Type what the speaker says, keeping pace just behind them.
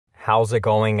How's it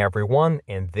going, everyone?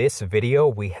 In this video,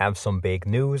 we have some big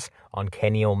news on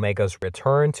Kenny Omega's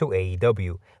return to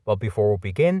AEW. But before we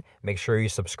begin, make sure you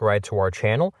subscribe to our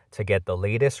channel to get the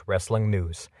latest wrestling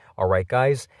news. Alright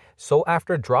guys, so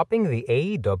after dropping the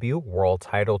AEW World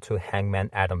title to Hangman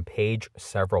Adam Page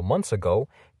several months ago,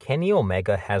 Kenny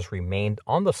Omega has remained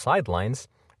on the sidelines,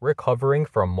 recovering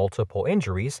from multiple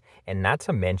injuries and not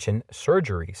to mention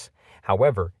surgeries.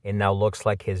 However, it now looks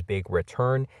like his big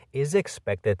return is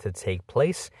expected to take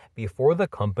place before the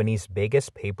company's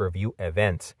biggest pay-per-view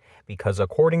event, because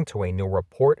according to a new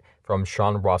report from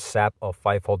Sean Ross Sapp of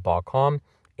Fightful.com,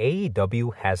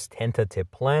 AEW has tentative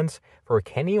plans for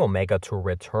Kenny Omega to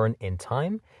return in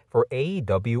time for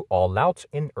AEW All Out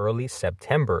in early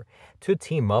September to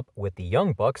team up with the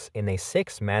Young Bucks in a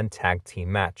 6-man tag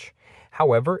team match.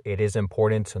 However, it is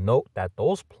important to note that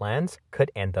those plans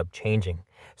could end up changing.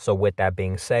 So with that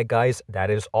being said, guys, that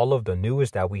is all of the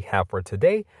news that we have for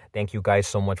today. Thank you guys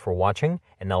so much for watching,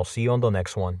 and I'll see you on the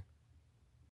next one.